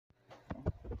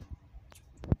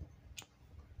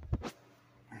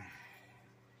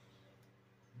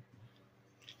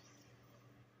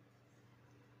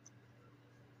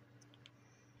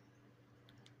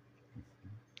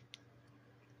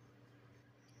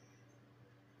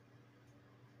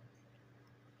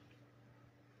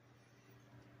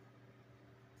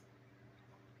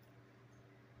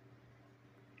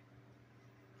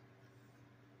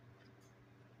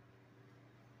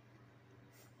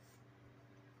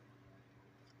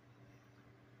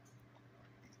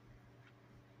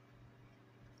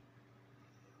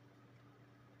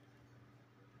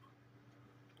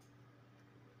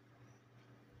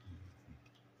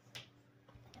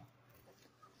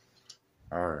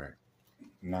All right.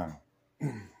 Now,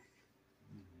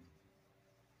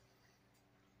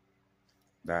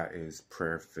 that is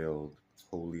prayer-filled,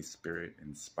 Holy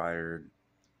Spirit-inspired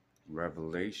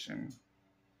revelation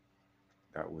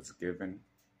that was given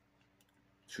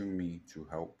to me to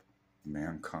help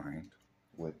mankind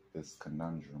with this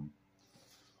conundrum.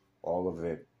 All of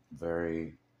it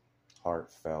very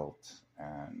heartfelt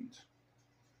and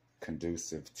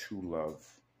conducive to love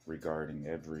regarding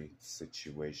every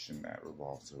situation that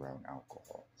revolves around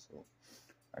alcohol. So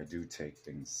I do take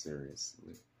things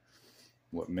seriously.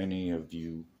 What many of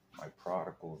you, my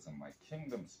prodigals and my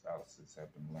kingdom spouses,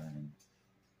 have been learning,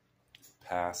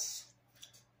 pass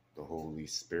the Holy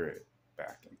Spirit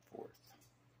back and forth.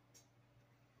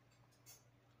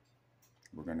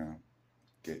 We're going to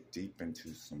get deep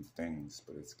into some things,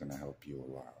 but it's going to help you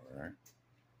a lot, all right?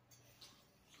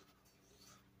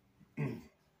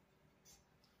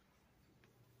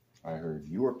 I heard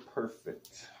you are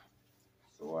perfect,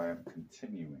 so I am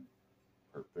continuing.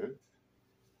 Perfect.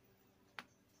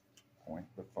 Point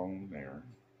the phone there.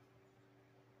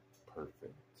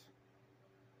 Perfect.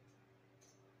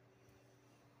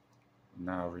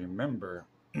 Now remember,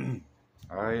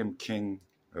 I am King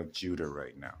of Judah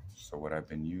right now. So what I've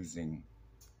been using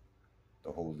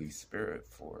the Holy Spirit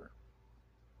for,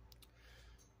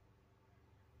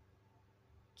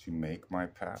 to make my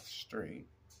path straight.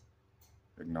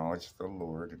 Acknowledge the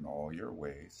Lord in all your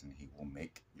ways, and he will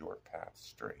make your path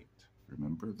straight.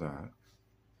 Remember that.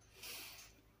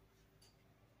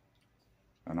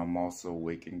 And I'm also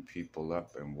waking people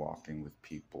up and walking with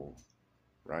people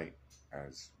right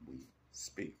as we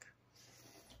speak.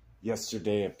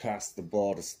 Yesterday, I passed the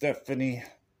ball to Stephanie.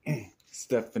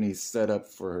 Stephanie set up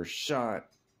for her shot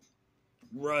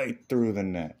right through the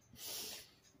net.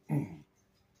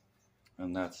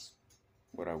 And that's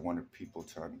what I wanted people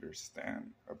to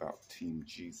understand about Team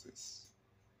Jesus.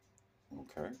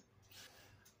 Okay?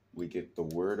 We get the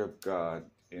Word of God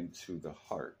into the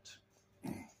heart.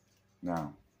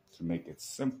 Now, to make it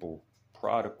simple,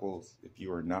 prodigals, if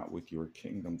you are not with your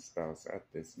kingdom spouse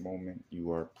at this moment,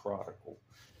 you are prodigal.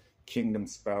 Kingdom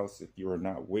spouse, if you are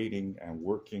not waiting and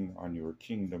working on your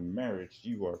kingdom marriage,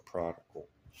 you are prodigal.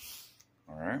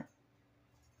 All right?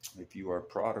 If you are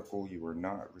prodigal, you are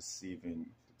not receiving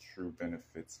the true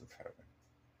benefits of heaven.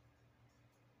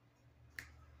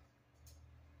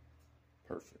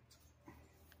 Perfect.